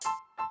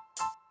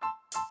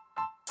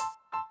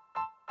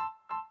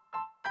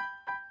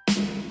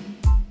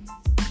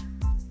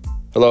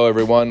Hello,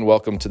 everyone.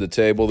 Welcome to the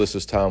table. This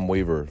is Tom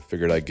Weaver.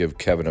 Figured I'd give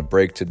Kevin a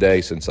break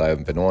today since I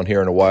haven't been on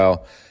here in a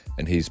while,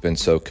 and he's been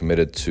so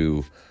committed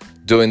to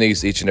doing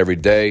these each and every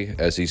day.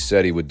 As he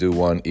said, he would do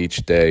one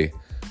each day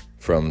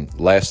from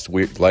last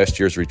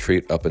year's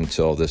retreat up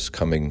until this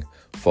coming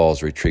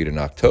fall's retreat in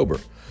October.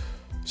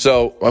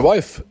 So my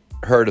wife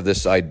heard of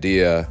this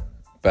idea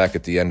back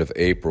at the end of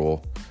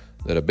April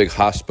that a big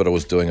hospital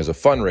was doing as a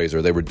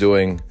fundraiser. They were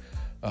doing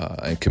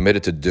and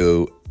committed to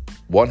do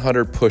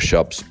 100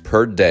 push-ups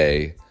per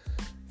day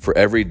for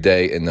every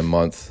day in the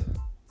month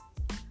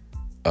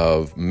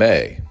of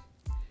May,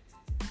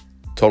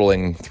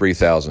 totaling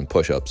 3,000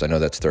 push-ups. I know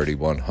that's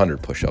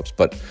 3,100 push-ups,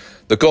 but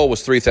the goal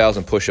was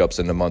 3,000 push-ups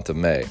in the month of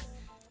May.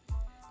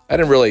 I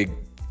didn't really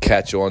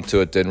catch on to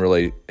it, didn't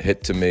really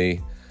hit to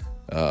me,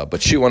 but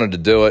she wanted to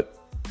do it,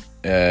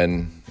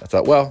 and I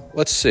thought, well,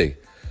 let's see.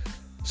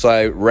 So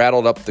I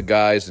rattled up the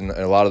guys in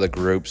a lot of the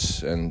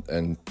groups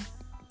and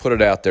put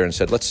it out there and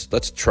said,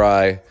 let's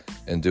try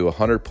and do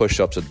 100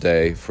 push-ups a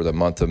day for the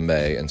month of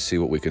May and see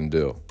what we can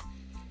do.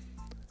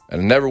 And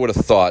I never would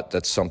have thought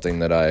that's something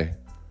that I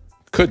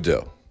could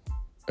do.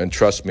 And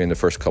trust me, in the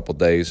first couple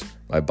days,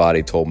 my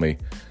body told me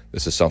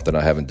this is something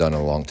I haven't done in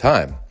a long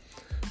time.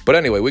 But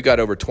anyway, we got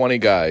over 20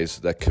 guys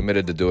that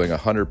committed to doing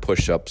 100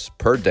 push-ups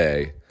per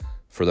day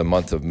for the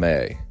month of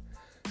May.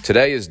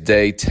 Today is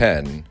day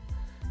 10,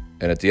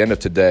 and at the end of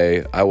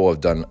today, I will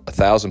have done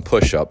 1,000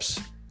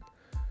 push-ups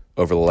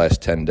over the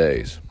last 10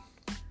 days.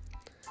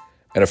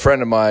 And a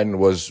friend of mine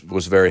was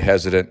very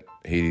hesitant.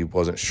 He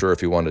wasn't sure if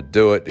he wanted to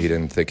do it. He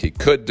didn't think he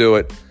could do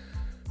it.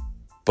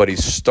 But he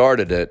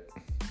started it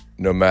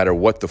no matter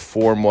what the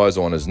form was,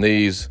 on his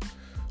knees,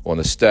 on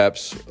the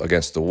steps,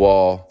 against the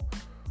wall,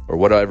 or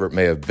whatever it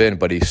may have been.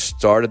 But he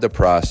started the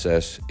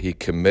process. He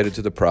committed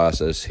to the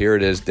process. Here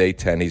it is, day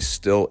 10. He's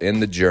still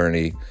in the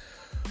journey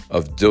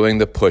of doing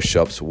the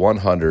push-ups,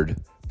 100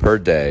 per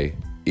day,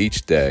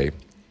 each day.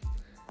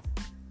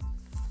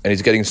 And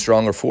he's getting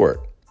stronger for it.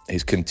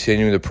 He's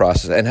continuing the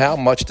process. And how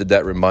much did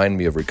that remind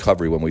me of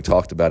recovery when we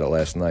talked about it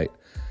last night?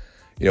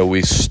 You know,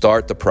 we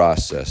start the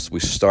process.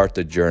 We start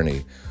the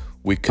journey.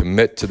 We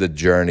commit to the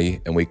journey,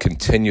 and we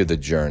continue the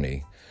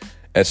journey.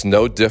 And it's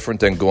no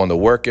different than going to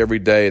work every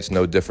day. It's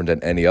no different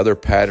than any other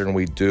pattern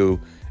we do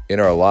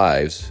in our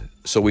lives.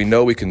 So we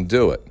know we can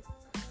do it.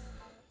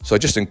 So I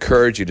just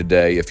encourage you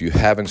today, if you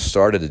haven't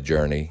started the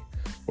journey,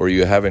 or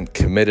you haven't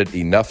committed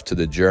enough to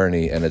the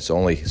journey and it's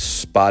only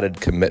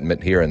spotted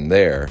commitment here and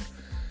there,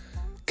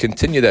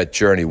 continue that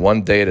journey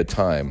one day at a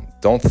time.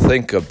 Don't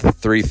think of the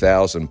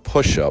 3,000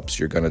 push-ups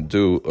you're going to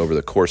do over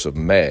the course of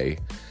May.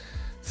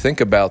 Think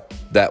about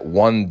that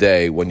one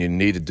day when you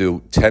need to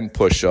do 10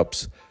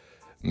 push-ups,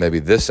 maybe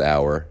this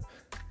hour,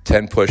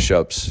 10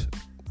 push-ups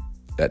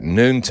at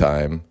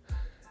noontime,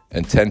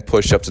 and 10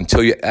 push-ups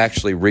until you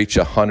actually reach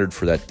 100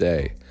 for that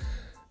day.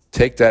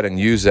 Take that and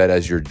use that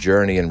as your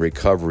journey in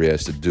recovery,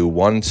 as to do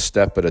one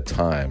step at a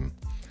time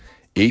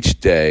each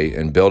day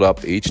and build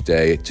up each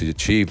day to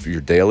achieve your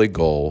daily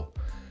goal.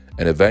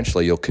 And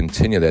eventually you'll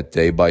continue that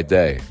day by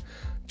day.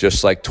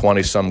 Just like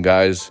 20-some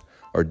guys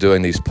are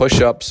doing these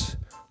push-ups,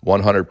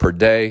 100 per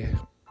day,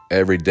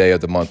 every day of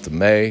the month of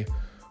May,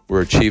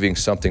 we're achieving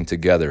something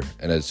together.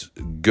 And it's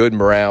good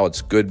morale,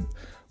 it's good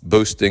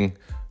boosting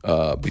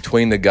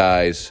between the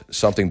guys,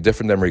 something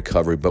different than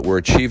recovery, but we're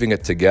achieving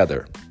it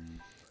together.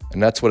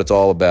 And that's what it's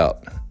all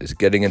about, is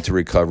getting into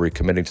recovery,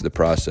 committing to the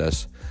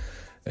process,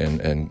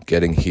 and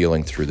getting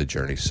healing through the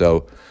journey.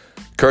 So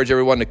encourage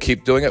everyone to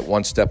keep doing it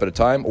one step at a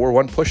time, or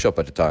one push-up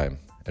at a time,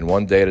 and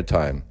one day at a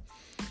time.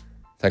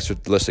 Thanks for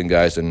listening,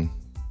 guys, and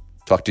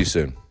talk to you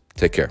soon.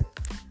 Take care.